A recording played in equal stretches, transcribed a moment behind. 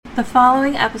The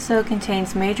following episode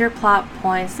contains major plot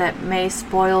points that may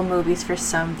spoil movies for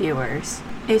some viewers.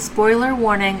 A spoiler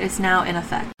warning is now in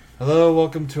effect. Hello,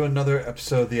 welcome to another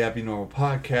episode of the Abnormal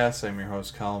Podcast. I'm your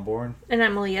host, Collin. And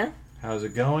I'm Leah. How's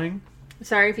it going?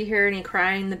 Sorry if you hear any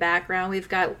crying in the background. We've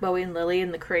got Bowie and Lily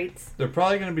in the crates. They're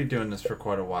probably going to be doing this for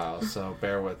quite a while, so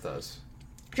bear with us.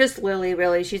 Just Lily,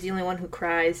 really. She's the only one who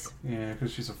cries. Yeah,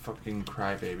 because she's a fucking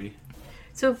crybaby.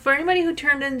 So for anybody who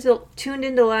tuned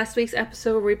into last week's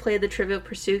episode where we played the Trivial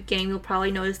Pursuit game, you'll probably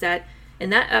notice that in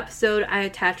that episode I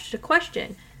attached a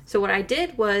question. So what I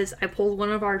did was I pulled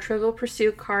one of our Trivial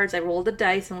Pursuit cards, I rolled the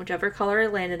dice, and whichever color I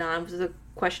landed on was the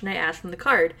question I asked from the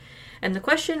card. And the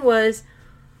question was,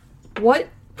 what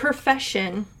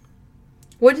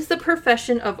is the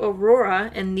profession of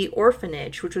Aurora in The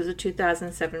Orphanage, which was a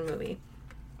 2007 movie?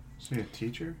 Is she a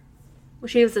teacher? Well,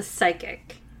 she was a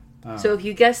psychic. Oh. So if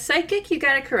you guess psychic, you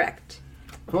got it correct.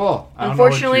 Cool. I don't know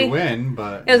what you win,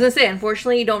 but... I was going to say,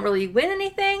 unfortunately, you don't really win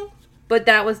anything, but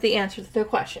that was the answer to the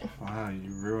question. Wow,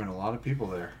 you ruined a lot of people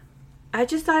there. I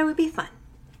just thought it would be fun.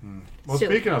 Well,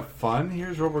 speaking of fun,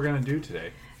 here's what we're going to do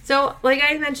today. So, like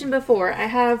I mentioned before, I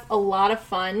have a lot of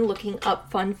fun looking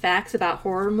up fun facts about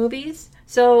horror movies.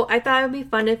 So I thought it would be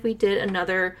fun if we did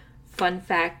another fun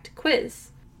fact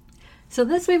quiz. So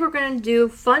this week we're going to do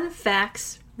Fun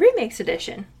Facts Remakes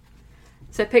Edition.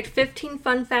 So I picked 15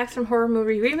 fun facts from horror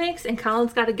movie remakes, and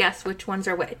Colin's got to guess which ones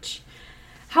are which.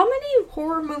 How many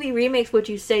horror movie remakes would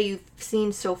you say you've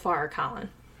seen so far, Collin?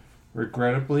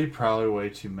 Regrettably, probably way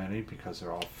too many because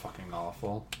they're all fucking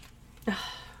awful.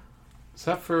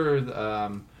 Except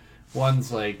for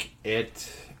ones like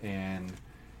It and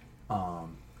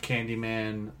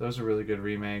Candyman. Those are really good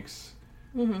remakes.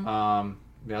 Mm-hmm.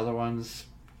 The other ones,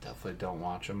 definitely don't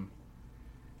watch them.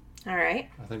 All right.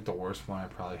 I think the worst one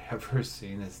I've probably ever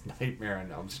seen is Nightmare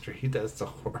on Elm Street. That's the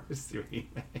worst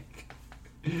remake.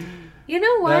 You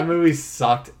know what? That movie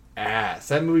sucked ass.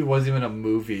 That movie wasn't even a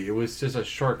movie. It was just a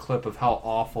short clip of how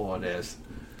awful it is.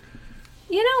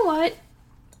 You know what?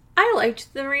 I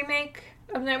liked the remake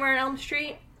of Nightmare on Elm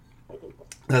Street.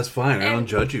 That's fine. I don't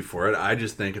judge you for it. I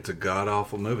just think it's a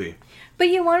god-awful movie. But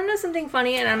you want to know something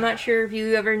funny, and I'm not sure if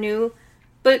you ever knew,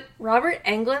 but Robert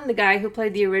Englund, the guy who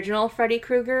played the original Freddy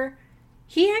Krueger,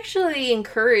 he actually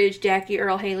encouraged Jackie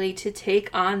Earle Haley to take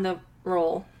on the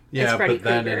role as Freddy Krueger.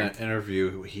 Yeah, but then in an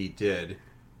interview he did,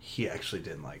 he actually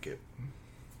didn't like it.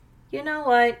 You know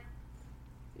what?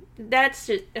 That's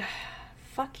just...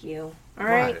 fuck you. All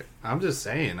right? What? I'm just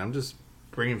saying. I'm just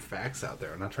bringing facts out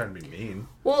there. I'm not trying to be mean.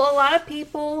 Well, a lot of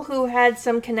people who had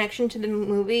some connection to the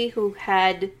movie, who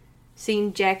had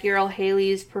seen Jackie Earle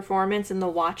Haley's performance in The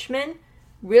Watchmen,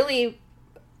 really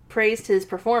praised his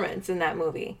performance in that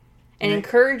movie and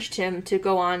encouraged him to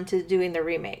go on to doing the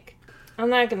remake. I'm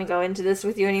not going to go into this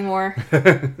with you anymore.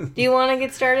 Do you want to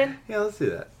get started? Yeah, let's do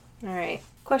that. All right.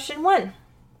 Question 1.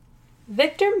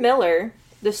 Victor Miller,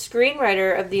 the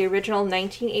screenwriter of the original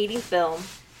 1980 film,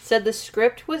 said the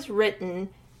script was written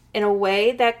in a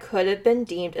way that could have been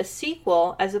deemed a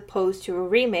sequel as opposed to a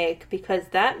remake because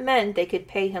that meant they could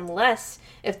pay him less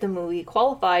if the movie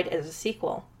qualified as a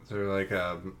sequel. Is there like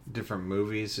different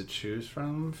movies to choose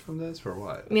from this or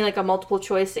what? You mean like a multiple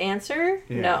choice answer?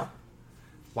 Yeah. No.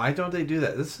 Why don't they do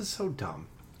that? This is so dumb.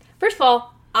 First of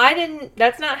all,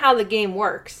 that's not how the game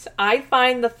works. I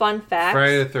find the fun facts.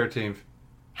 Friday the 13th.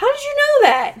 How did you know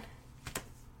that?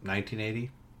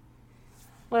 1980.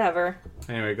 Whatever.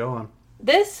 Anyway, go on.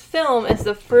 This film is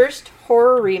the first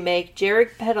horror remake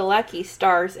Jared Padalecki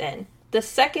stars in. The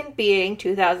second being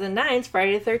 2009's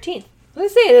Friday the 13th.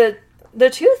 Let's say the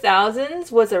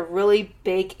 2000s was a really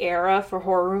big era for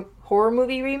horror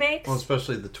movie remakes. Well,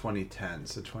 especially the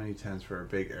 2010s. The 2010s were a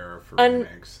big era for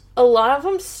remakes. A lot of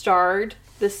them starred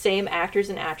the same actors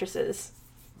and actresses.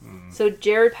 So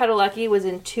Jared Padalecki was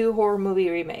in 2 horror movie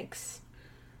remakes.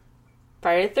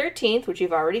 Friday the 13th, which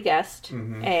you've already guessed,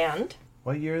 and...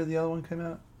 What year did the other one come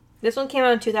out? This one came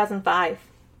out in 2005.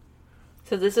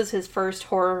 So this is his first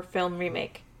horror film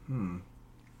remake. A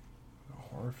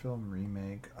horror film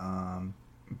remake.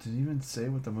 Did you even say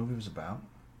what the movie was about?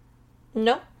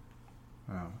 No.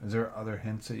 Oh. Is there other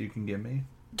hints that you can give me?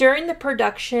 During the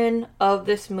production of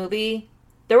this movie,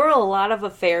 there were a lot of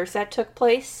affairs that took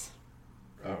place.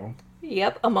 Oh.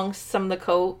 Yep, amongst some of the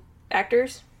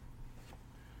co-actors.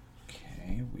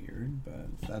 Okay, weird,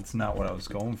 but that's not what I was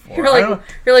going for.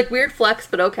 You're like weird flex,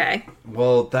 but okay.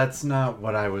 Well, that's not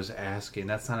what I was asking.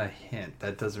 That's not a hint.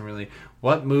 That doesn't really...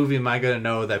 What movie am I going to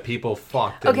know that people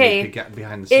fucked and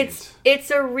behind the scenes?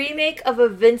 It's a remake of a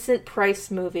Vincent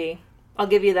Price movie. I'll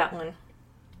give you that one.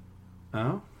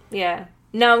 Oh? Yeah.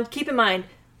 Now, keep in mind,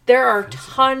 there are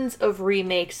tons of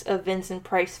remakes of Vincent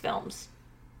Price films.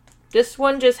 This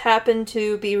one just happened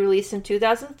to be released in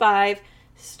 2005.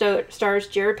 Stars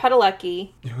Jared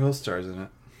Padalecki. Who else stars in it?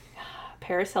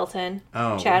 Paris Hilton.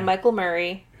 Oh. Chad Michael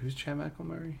Murray. Who's Chad Michael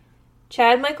Murray?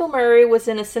 Chad Michael Murray was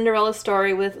in A Cinderella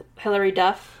Story with Hilary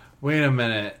Duff. Wait a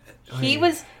minute. He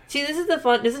was... See, this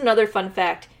is another fun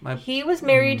fact. He was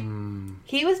married...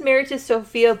 He was married to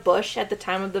Sophia Bush at the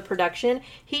time of the production.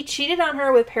 He cheated on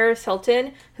her with Paris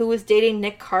Hilton, who was dating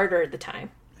Nick Carter at the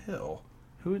time. Ew.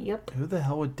 Who Yep. the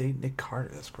hell would date Nick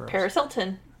Carter? That's gross. Paris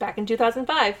Hilton, back in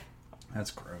 2005. That's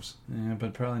gross. Yeah,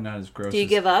 but probably not as gross. Do you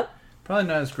give up? Probably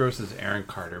not as gross as Aaron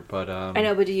Carter, but I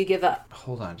know, but do you give up?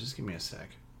 Hold on, just give me a sec.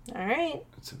 All right.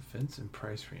 It's a Vincent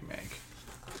Price remake,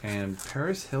 and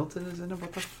Paris Hilton is in it.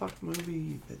 What the fuck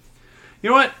movie? You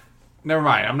know what? Never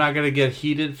mind. I'm not gonna get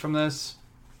heated from this.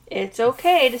 It's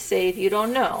okay to say if you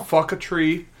don't know. Fuck a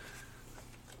tree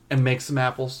and make some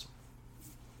apples.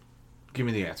 Give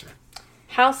me the answer.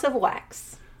 House of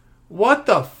Wax. What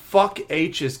the fuck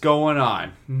H is going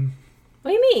on?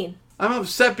 What do you mean? I'm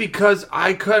upset because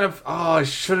I I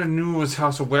should have knew it was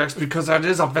House of Wax because that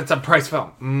is a Vincent Price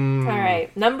film. All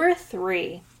right. Number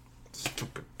 3.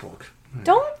 Stupid book.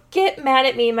 Don't get mad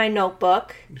at me in my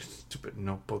notebook. You stupid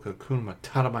notebook. Hakuna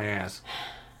Matata my ass.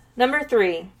 Number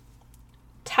 3.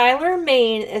 Tyler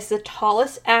Mane is the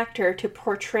tallest actor to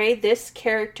portray this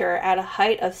character at a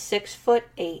height of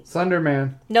 6'8". Slender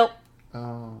Man. Nope.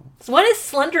 Oh. When has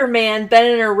Slender Man been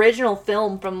in an original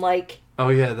film from like... Oh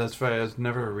yeah, that's right. It was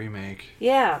never a remake.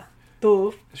 Yeah.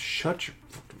 Boof. Shut your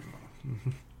fucking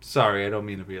mouth. Sorry, I don't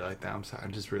mean to be like that. I'm sorry.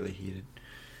 I'm just really heated.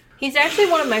 He's actually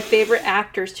one of my favorite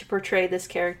actors to portray this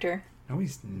character. No,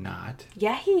 he's not.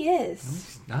 Yeah, he is. No,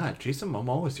 he's not. Jason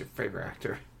Momoa is your favorite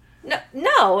actor.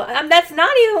 No, that's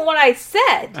not even what I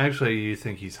said. Actually, you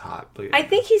think he's hot. I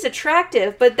think he's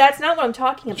attractive, but that's not what I'm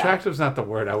talking about. Attractive's not the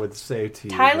word I would say to you.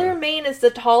 Tyler Mane is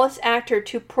the tallest actor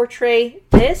to portray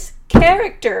this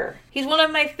character. He's one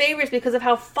of my favorites because of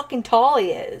how fucking tall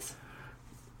he is.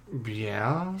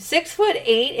 Yeah.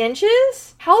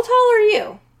 6'8"? How tall are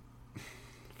you?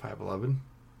 5'11".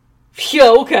 Yeah,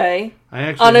 okay.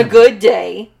 On a good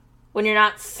day, when you're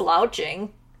not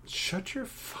slouching. Shut your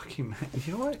fucking mouth.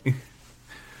 You know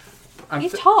what?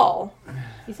 He's tall.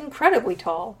 He's incredibly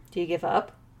tall. Do you give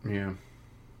up? Yeah.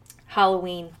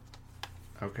 Halloween.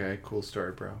 Okay, cool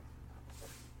story, bro.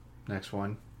 Next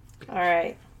one. All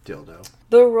right. Dildo.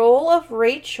 The role of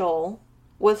Rachel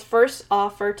was first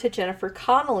offered to Jennifer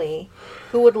Connelly,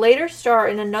 who would later star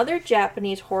in another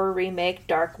Japanese horror remake,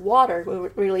 Dark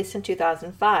Water, released in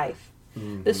 2005.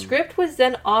 Mm-hmm. The script was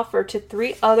then offered to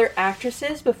 3 other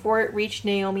actresses before it reached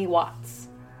Naomi Watts.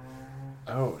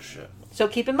 Oh, shit. So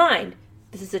keep in mind,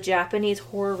 this is a Japanese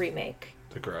horror remake.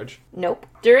 The Grudge? Nope.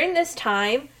 During this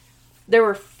time, there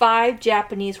were 5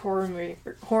 Japanese horror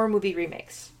movie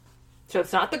remakes. So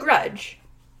it's not The Grudge,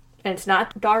 and it's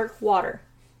not Dark Water.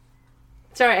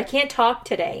 Sorry, I can't talk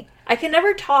today. I can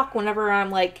never talk whenever I'm,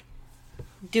 like,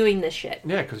 doing this shit.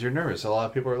 Yeah, because you're nervous. A lot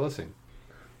of people are listening.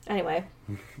 Anyway.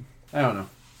 I don't know.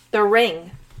 The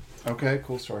Ring. Okay,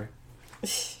 cool story.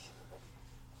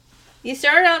 You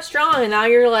started out strong, and now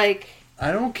you're like...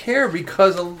 I don't care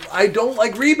because I don't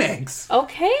like remakes.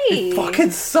 Okay. They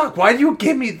fucking suck. Why do you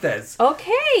give me this?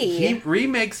 Okay.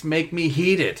 Remakes make me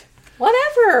heated.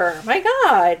 Whatever. My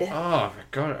God. Oh, my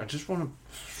God. I just want to...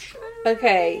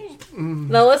 Okay.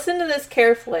 Now listen to this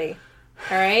carefully.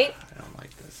 All right? I don't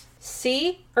like this.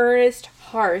 C. Ernest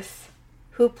Harth,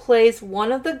 who plays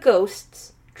one of the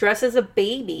ghosts dressed as a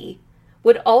baby,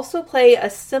 would also play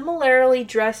a similarly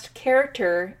dressed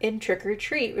character in Trick or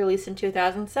Treat, released in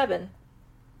 2007.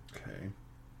 Okay.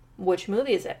 Which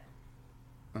movie is it?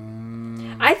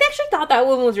 I actually thought that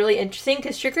one was really interesting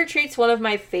because Trick or Treat's one of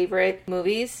my favorite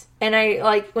movies. And I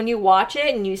like when you watch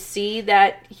it and you see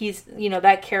that he's,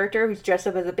 that character who's dressed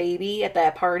up as a baby at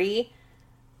that party.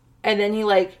 And then he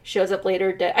like shows up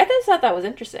later dead. I just thought that was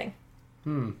interesting.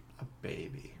 A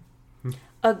baby.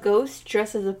 A ghost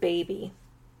dressed as a baby.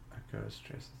 A ghost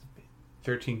dressed as a baby.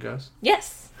 13 Ghosts?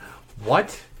 Yes.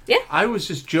 What? Yeah. I was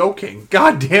just joking.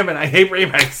 God damn it, I hate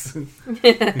remakes.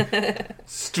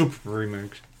 Stupid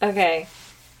remakes. Okay.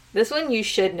 This one you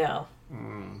should know.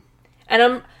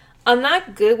 And I'm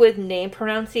not good with name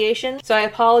pronunciation, so I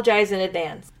apologize in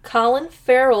advance. Colin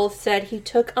Farrell said he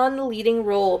took on the leading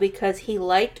role because he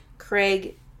liked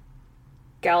Craig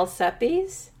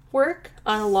Galseppi's work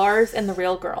on Lars and the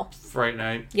Real Girl. Fright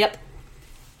Night. Yep.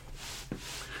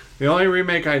 The only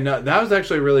remake I know... That was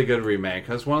actually a really good remake.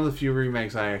 That's one of the few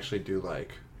remakes I actually do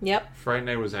like. Yep. Fright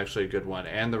Night was actually a good one,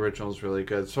 and the original is really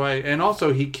good. And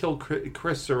also he killed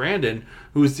Chris Sarandon,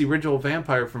 who was the original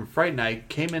vampire from Fright Night,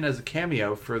 came in as a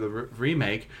cameo for the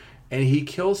remake, and he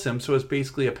kills him, so it's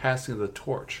basically a passing of the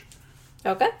torch.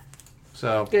 Okay.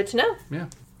 So good to know. Yeah.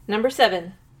 Number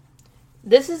 7.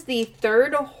 This is the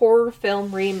third horror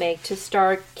film remake to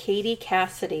star Katie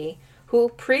Cassidy, who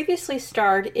previously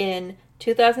starred in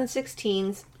 2006,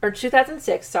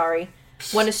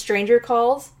 When a Stranger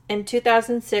Calls, and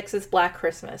 2006's Black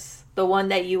Christmas, the one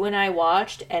that you and I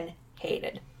watched and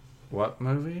hated. What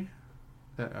movie?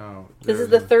 This is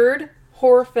the third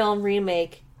horror film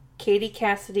remake Katie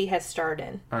Cassidy has starred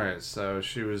in. Alright, so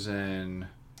she was in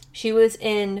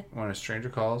When a Stranger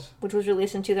Calls, which was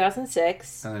released in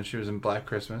 2006. And then she was in Black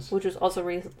Christmas, which was also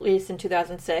released in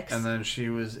 2006. And then she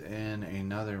was in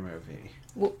another movie.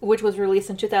 Which was released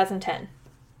in 2010.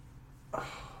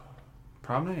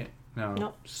 Prom Night? No.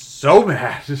 Nope. So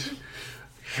bad.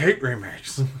 Hate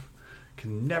remakes.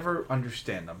 Can never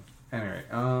understand them. Anyway,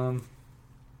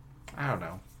 I don't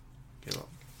know. Give up.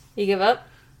 You give up?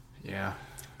 Yeah.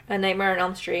 A Nightmare on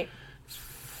Elm Street.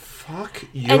 Fuck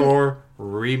your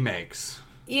remakes.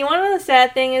 You want to know the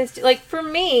sad thing is, like, for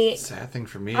me... The sad thing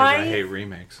for me is I hate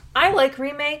remakes. I like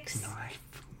remakes.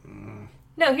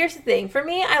 No, here's the thing. For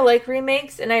me, I like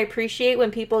remakes, and I appreciate when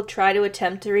people try to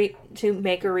attempt to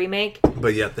make a remake.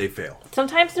 But yet they fail.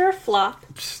 Sometimes they're a flop.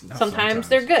 Sometimes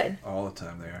they're good. All the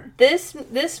time they are.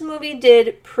 This movie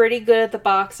did pretty good at the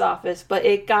box office, but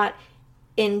it got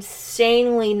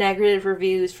insanely negative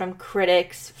reviews from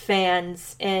critics,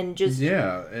 fans, and just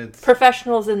it's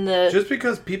professionals in the... Just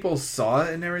because people saw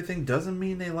it and everything doesn't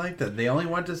mean they liked it. They only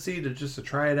went to see it just to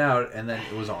try it out, and then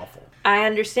it was awful. I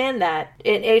understand that.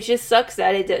 It just sucks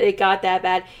that it got that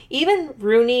bad. Even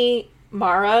Rooney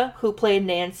Mara, who played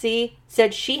Nancy,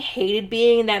 said she hated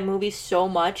being in that movie so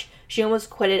much, she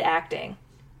almost quitted acting.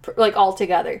 Like,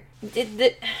 altogether.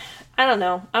 I don't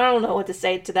know. I don't know what to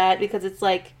say to that, because it's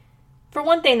like... For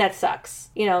one thing, that sucks.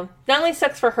 You know, not only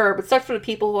sucks for her, but sucks for the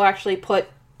people who actually put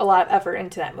a lot of effort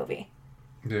into that movie.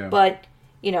 Yeah. But,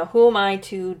 you know, who am I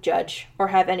to judge or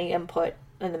have any input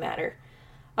in the matter?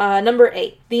 Number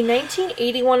 8. The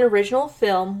 1981 original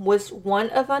film was one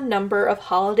of a number of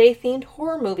holiday-themed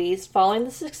horror movies following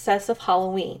the success of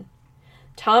Halloween.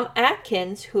 Tom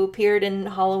Atkins, who appeared in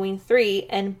Halloween 3,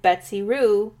 and Betsy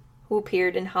Rue, who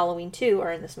appeared in Halloween 2,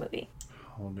 are in this movie.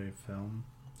 Holiday film?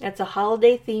 It's a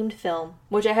holiday-themed film,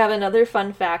 which I have another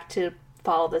fun fact to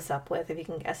follow this up with, if you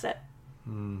can guess it.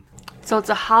 So it's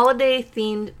a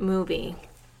holiday-themed movie.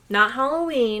 Not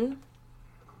Halloween.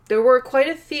 There were quite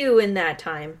a few in that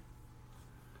time.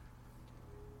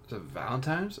 Is it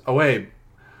Valentine's? Oh, wait.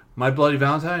 My Bloody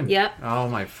Valentine? Yep. Oh,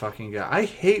 my fucking God. I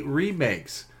hate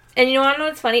remakes. And you want to know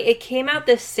what's funny? It came out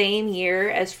the same year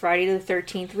as Friday the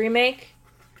 13th remake.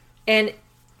 And...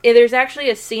 there's actually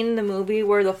a scene in the movie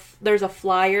where there's a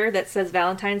flyer that says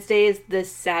Valentine's Day is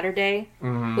this Saturday,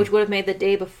 which would have made the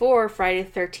day before Friday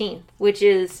the 13th, which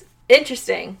is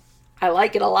interesting. I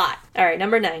like it a lot. All right,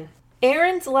 number 9.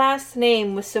 Aaron's last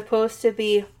name was supposed to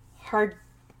be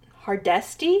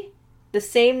Hardesty, the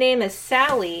same name as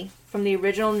Sally from the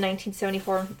original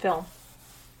 1974 film.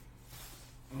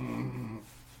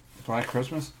 Black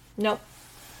Christmas? Nope.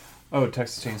 Oh,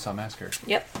 Texas Chainsaw Massacre.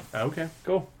 Yep. Okay,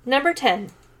 cool. Number 10.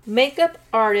 Makeup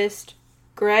artist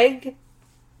Greg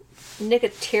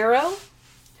Nicotero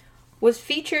was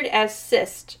featured as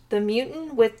Cyst, the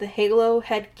mutant with the halo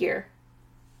headgear.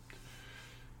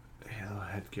 Halo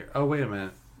headgear. Oh, wait a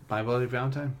minute. My Bloody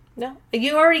Valentine? No.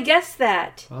 You already guessed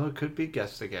that. Well, it could be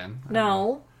guessed again.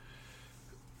 No.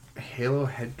 Halo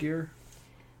headgear?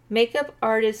 Makeup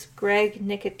artist Greg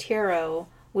Nicotero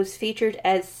was featured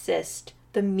as Cyst,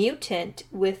 the mutant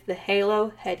with the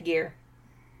halo headgear.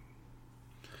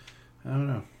 I don't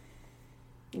know.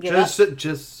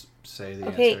 Just say the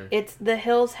answer. Okay, it's The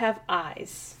Hills Have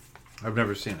Eyes. I've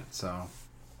never seen it, so...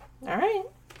 Alright,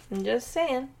 I'm just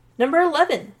saying. Number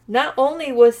 11. Not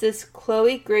only was this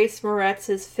Chloe Grace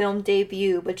Moretz's film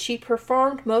debut, but she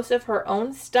performed most of her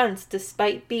own stunts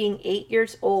despite being 8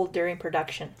 years old during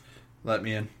production. Let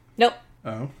Me In. Nope.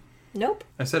 Oh? Nope.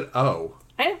 I said oh.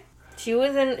 I know.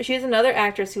 She's another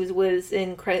actress who was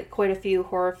in quite a few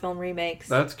horror film remakes.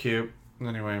 That's cute.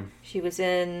 Anyway. She was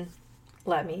in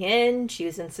Let Me In. She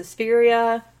was in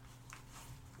Suspiria.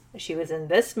 She was in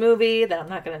this movie that I'm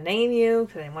not going to name you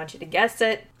because I want you to guess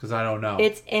it. Because I don't know.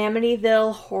 It's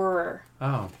Amityville Horror.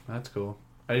 Oh, that's cool.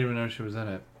 I didn't even know she was in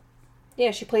it.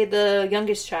 Yeah, she played the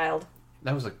youngest child.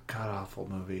 That was a god-awful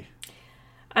movie.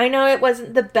 I know it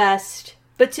wasn't the best,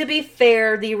 but to be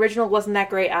fair, the original wasn't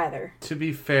that great either. To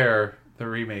be fair, the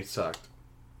remake sucked.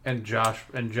 And John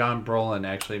Brolin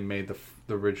actually made the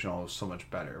original so much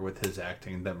better with his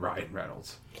acting than Ryan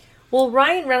Reynolds. Well,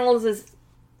 Ryan Reynolds'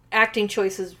 acting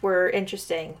choices were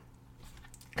interesting.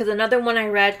 Because another one I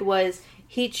read was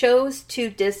he chose to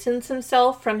distance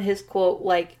himself from his, quote,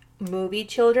 like, movie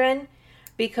children,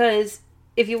 because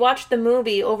if you watch the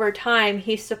movie over time,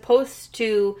 he's supposed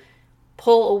to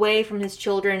pull away from his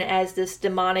children as this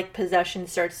demonic possession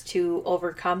starts to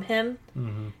overcome him.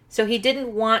 Mm-hmm. So he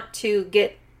didn't want to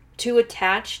get too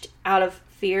attached out of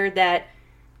fear that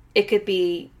it could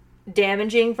be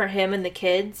damaging for him and the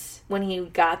kids when he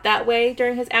got that way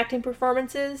during his acting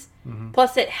performances. Mm-hmm.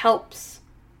 Plus, it helps.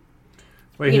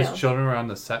 Wait, his children were on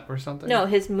the set or something? No,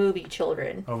 his movie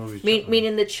children. Oh, movie children.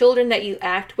 Meaning the children that you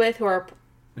act with who are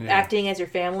acting as your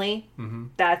family. Mm-hmm.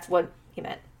 That's what he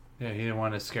meant. Yeah, he didn't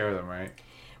want to scare them, right?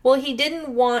 Well, he didn't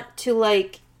want to,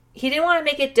 he didn't want to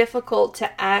make it difficult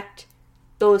to act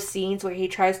those scenes where he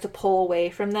tries to pull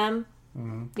away from them.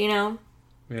 Mm-hmm. You know?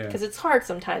 Yeah. Because it's hard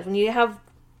sometimes. When you have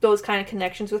those kind of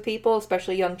connections with people,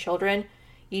 especially young children,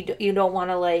 you don't want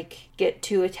to, get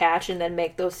too attached and then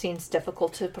make those scenes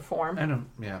difficult to perform. I know,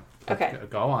 yeah. Okay.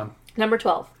 Go on. Number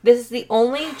 12. This is the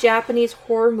only Japanese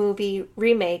horror movie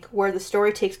remake where the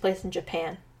story takes place in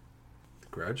Japan.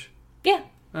 Grudge? Yeah.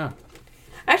 Oh.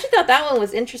 I actually thought that one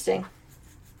was interesting.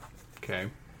 Okay.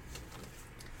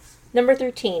 Number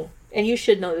 13. And you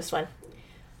should know this one.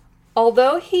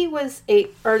 Although he has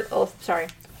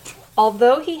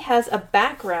a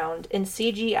background in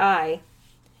CGI,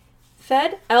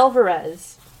 Fede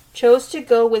Alvarez chose to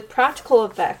go with practical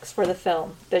effects for the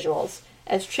film visuals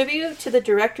as tribute to the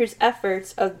director's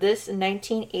efforts of this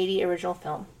 1980 original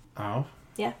film. Oh?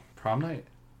 Yeah. Prom Night?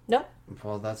 Nope.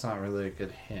 Well, that's not really a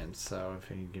good hint, so if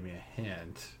you can give me a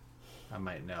hint, I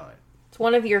might know it. It's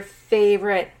one of your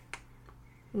favorite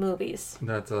movies.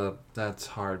 That's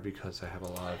hard because I have a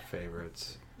lot of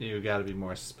favorites. You got to be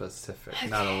more specific,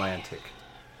 not Atlantic.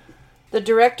 The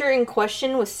director in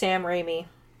question was Sam Raimi.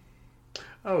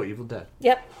 Oh, Evil Dead.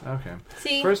 Yep. Okay.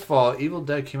 See? First of all, Evil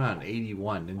Dead came out in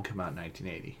 81, didn't come out in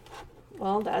 1980.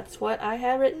 Well, that's what I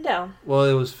had written down. Well,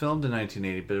 it was filmed in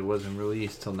 1980, but it wasn't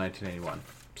released till 1981.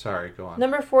 Sorry, go on.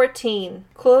 Number 14.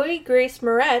 Chloe Grace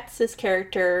Moretz's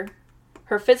character,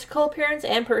 her physical appearance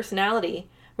and personality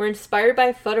were inspired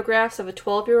by photographs of a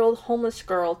 12-year-old homeless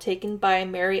girl taken by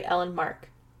Mary Ellen Mark.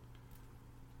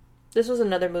 This was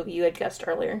another movie you had guessed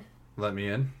earlier. Let Me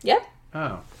In? Yep.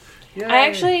 Oh.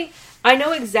 Yeah. I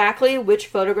know exactly which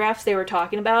photographs they were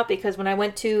talking about because when I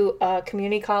went to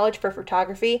community college for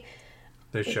photography...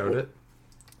 They showed it?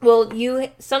 Well, you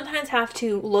sometimes have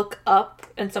to look up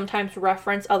and sometimes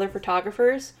reference other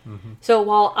photographers. Mm-hmm. So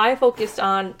while I focused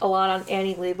a lot on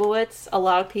Annie Leibovitz, a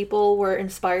lot of people were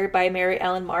inspired by Mary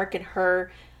Ellen Mark and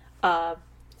her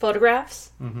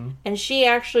photographs. Mm-hmm. And she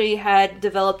actually had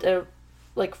developed a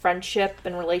friendship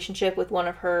and relationship with one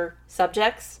of her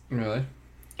subjects. Really?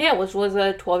 Yeah, which was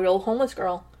a 12-year-old homeless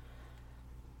girl.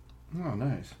 Oh,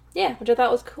 nice. Yeah, which I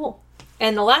thought was cool.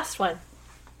 And the last one.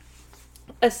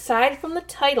 Aside from the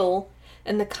title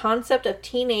and the concept of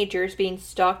teenagers being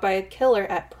stalked by a killer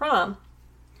at prom,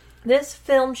 this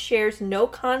film shares no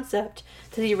concept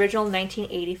to the original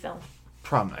 1980 film.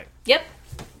 Prom Night. Yep.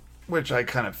 Which I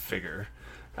kind of figure.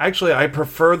 Actually, I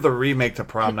prefer the remake to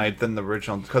Prom Night than the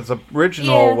original because the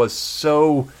original was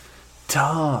so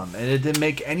dumb and it didn't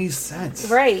make any sense.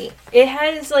 Right. It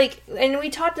has and we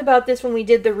talked about this when we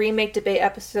did the remake debate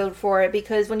episode for it,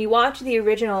 because when you watch the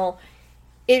original,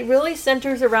 it really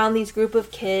centers around these group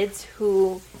of kids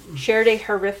who shared a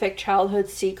horrific childhood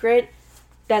secret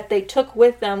that they took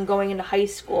with them going into high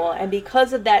school. And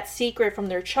because of that secret from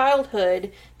their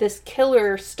childhood, this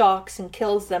killer stalks and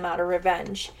kills them out of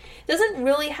revenge. It doesn't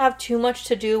really have too much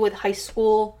to do with high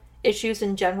school issues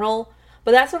in general,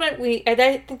 but that's what I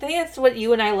think that's what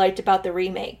you and I liked about the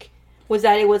remake, was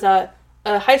that it was a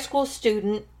high school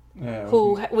student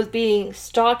who was being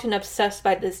stalked and obsessed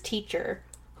by this teacher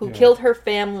who killed her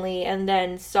family and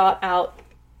then sought out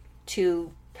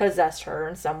to possess her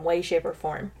in some way, shape, or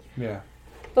form. Yeah.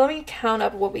 But let me count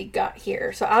up what we got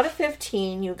here. So out of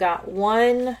 15, you got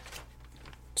 1,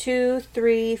 2,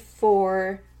 3,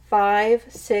 4, 5,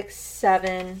 6,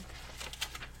 7,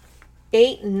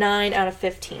 8, 9 out of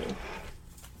 15.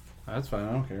 That's fine.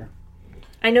 I don't care.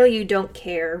 I know you don't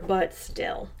care, but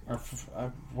still. I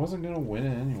wasn't going to win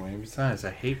it anyway. Besides,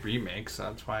 I hate remakes. So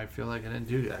that's why I feel like I didn't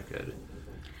do that good.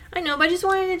 I know, but I just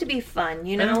wanted it to be fun,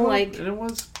 you know? And it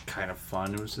was kind of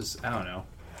fun. It was just, I don't know.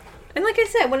 And like I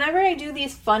said, whenever I do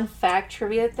these fun fact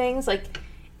trivia things,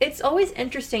 it's always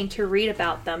interesting to read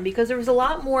about them because there was a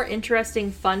lot more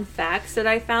interesting fun facts that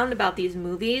I found about these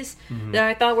movies that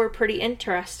I thought were pretty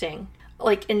interesting.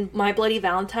 Like in My Bloody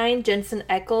Valentine, Jensen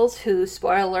Ackles, who,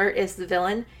 spoiler alert, is the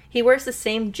villain, he wears the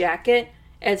same jacket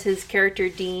as his character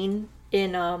Dean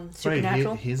in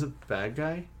Supernatural. Wait, he's a bad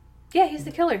guy? Yeah, he's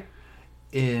the killer.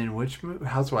 In which movie?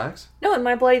 House Wax? No, in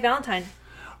My Bloody Valentine.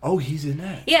 Oh, he's in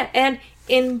that. Yeah, and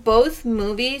in both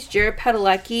movies, Jared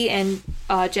Padalecki and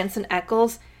Jensen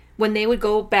Ackles, when they would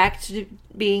go back to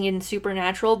being in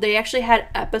Supernatural, they actually had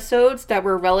episodes that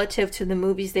were relative to the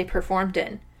movies they performed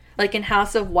in. Like in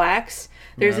House of Wax,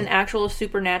 there's an actual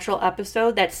Supernatural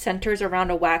episode that centers around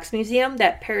a wax museum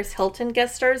that Paris Hilton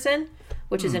guest stars in,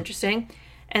 which is interesting.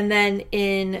 And then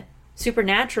in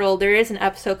Supernatural, there is an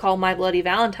episode called My Bloody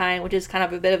Valentine, which is kind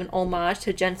of a bit of an homage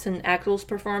to Jensen Ackles'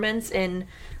 performance in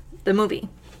the movie.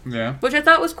 Yeah. Which I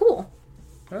thought was cool.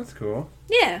 That's cool.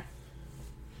 Yeah.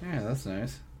 Yeah, that's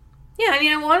nice. Yeah, I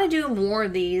mean, I want to do more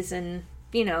of these, and,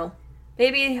 you know,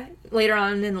 maybe later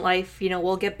on in life, you know,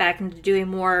 we'll get back into doing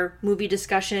more movie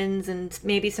discussions and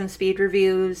maybe some speed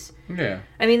reviews. Yeah.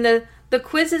 I mean, the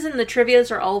quizzes and the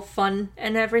trivias are all fun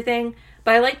and everything,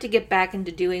 but I like to get back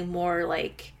into doing more,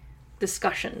 like,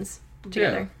 discussions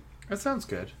together. Yeah, that sounds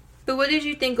good. But what did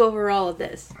you think overall of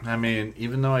this? I mean,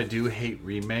 even though I do hate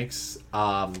remakes,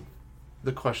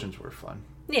 the questions were fun.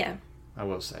 Yeah. I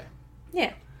will say.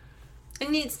 Yeah.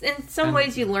 And in some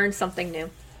ways you learn something new.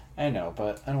 I know,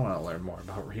 but I don't want to learn more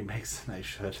about remakes than I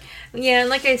should. Yeah, and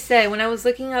like I said, when I was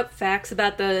looking up facts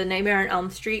about the Nightmare on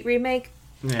Elm Street remake,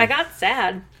 I got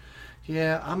sad.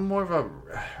 Yeah, I'm more of a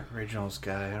originals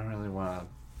guy. I don't really want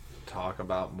to talk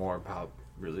about more about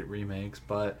really remakes,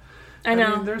 but I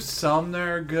know. Mean, there's some that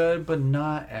are good, but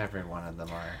not every one of them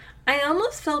are. I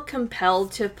almost felt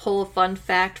compelled to pull a fun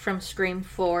fact from Scream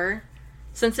 4,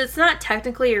 since it's not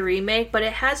technically a remake, but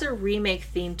it has a remake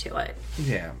theme to it.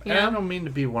 Yeah, and I don't mean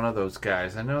to be one of those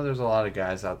guys. I know there's a lot of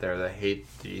guys out there that hate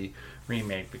the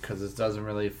remake because it doesn't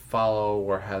really follow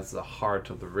or has the heart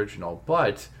of the original,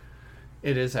 but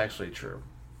it is actually true.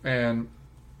 And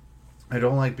I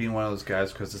don't like being one of those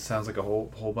guys because it sounds like a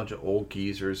whole bunch of old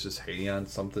geezers just hating on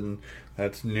something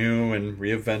that's new and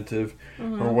reinventive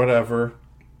or whatever.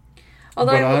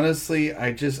 But honestly,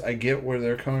 I get where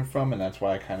they're coming from, and that's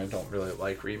why I kind of don't really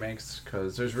like remakes,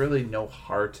 because there's really no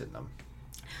heart in them.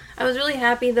 I was really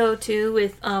happy, though, too,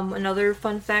 with another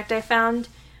fun fact I found.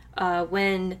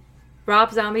 When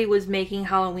Rob Zombie was making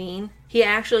Halloween, he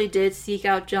actually did seek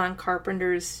out John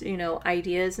Carpenter's,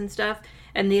 ideas and stuff.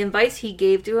 And the advice he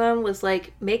gave to him was,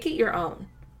 like, make it your own.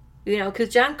 Because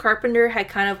John Carpenter had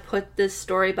kind of put this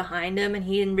story behind him, and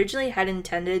he originally had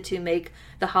intended to make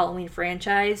the Halloween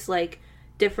franchise, like,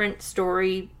 different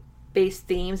story-based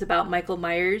themes about Michael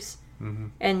Myers. Mm-hmm.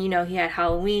 And, he had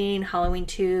Halloween, Halloween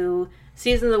 2,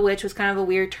 Season of the Witch was kind of a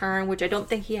weird turn, which I don't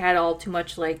think he had all too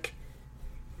much, like,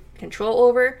 control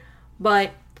over.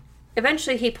 But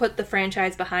eventually he put the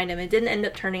franchise behind him. It didn't end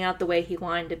up turning out the way he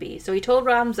wanted to be. So he told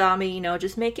Rob Zombie,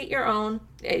 just make it your own.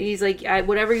 He's like,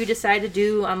 whatever you decide to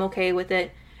do, I'm okay with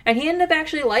it. And he ended up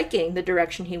actually liking the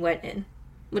direction he went in,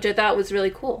 which I thought was really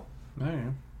cool. Oh,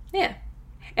 yeah. Yeah.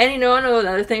 And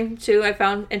another thing, too, I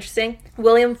found interesting.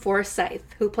 William Forsythe,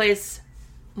 who plays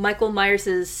Michael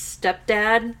Myers'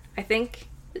 stepdad, I think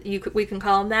we can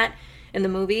call him that, in the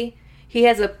movie. He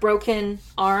has a broken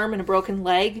arm and a broken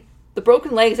leg. The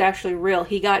broken leg is actually real.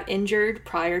 He got injured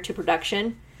prior to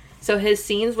production. So his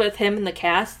scenes with him in the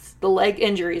cast, the leg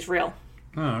injury is real.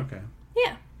 Oh, okay.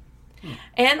 Yeah.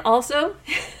 And also,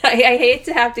 I hate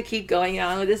to have to keep going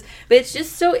on with this, but it's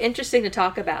just so interesting to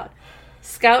talk about.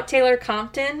 Scout Taylor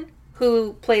Compton,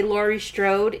 who played Laurie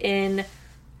Strode in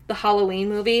the Halloween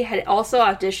movie, had also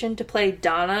auditioned to play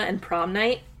Donna in Prom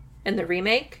Night in the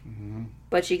remake,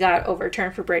 but she got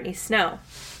overturned for Brittany Snow.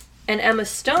 And Emma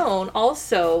Stone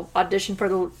also auditioned for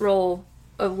the role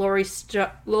of Laurie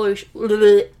Strode.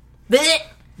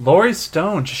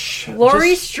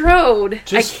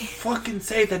 Just fucking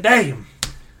say the name.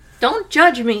 Don't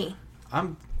judge me.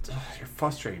 You're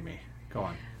frustrating me. Go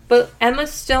on. But Emma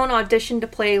Stone auditioned to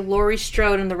play Laurie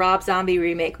Strode in the Rob Zombie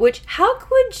remake, which, how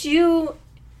would you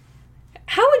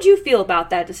feel about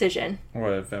that decision?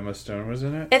 What, if Emma Stone was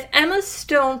in it? If Emma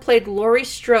Stone played Laurie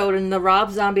Strode in the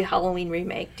Rob Zombie Halloween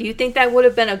remake, do you think that would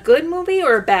have been a good movie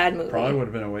or a bad movie? Probably would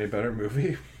have been a way better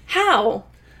movie. How?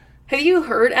 Have you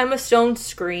heard Emma Stone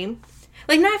scream?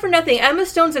 Like, not for nothing, Emma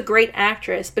Stone's a great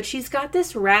actress, but she's got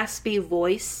this raspy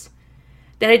voice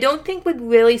that I don't think would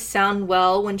really sound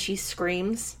well when she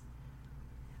screams.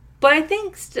 But I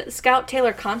think Scout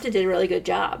Taylor Compton did a really good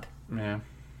job. Yeah.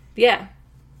 Yeah.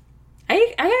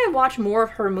 I gotta watch more of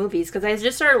her movies, because I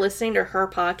just started listening to her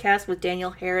podcast with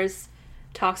Danielle Harris,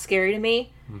 Talk Scary to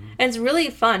Me. Mm-hmm. And it's really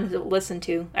fun to listen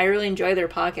to. I really enjoy their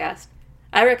podcast.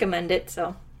 I recommend it,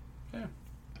 so. Yeah.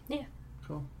 Yeah.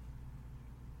 Cool.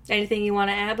 Anything you want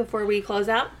to add before we close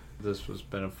out? This has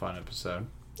been a fun episode.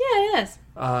 Yeah, it is.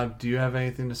 Do you have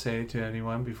anything to say to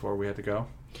anyone before we have to go?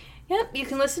 Yep, you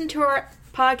can listen to our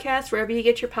podcasts wherever you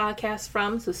get your podcasts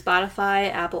from. So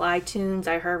Spotify, Apple iTunes,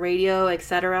 iHeartRadio,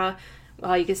 etc.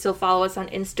 You can still follow us on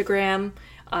Instagram.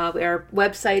 Our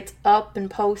website's up and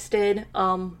posted,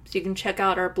 so you can check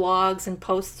out our blogs and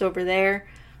posts over there.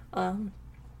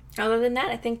 Other than that,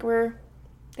 I think we're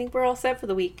all set for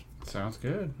the week. Sounds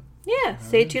good. Yeah,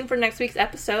 stay tuned for next week's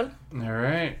episode. All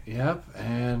right, yep,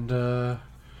 and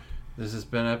this has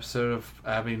been an episode of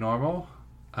Abby Normal.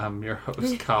 I'm your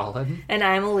host, Collin. And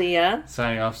I'm Aaliyah.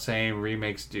 Signing off saying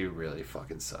remakes do really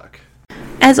fucking suck.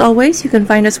 As always, you can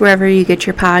find us wherever you get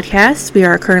your podcasts. We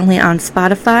are currently on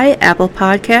Spotify, Apple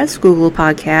Podcasts, Google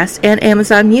Podcasts, and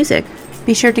Amazon Music.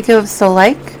 Be sure to give us a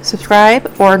like,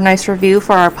 subscribe, or a nice review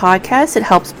for our podcast. It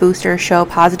helps boost our show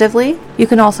positively. You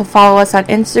can also follow us on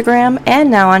Instagram and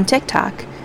now on TikTok.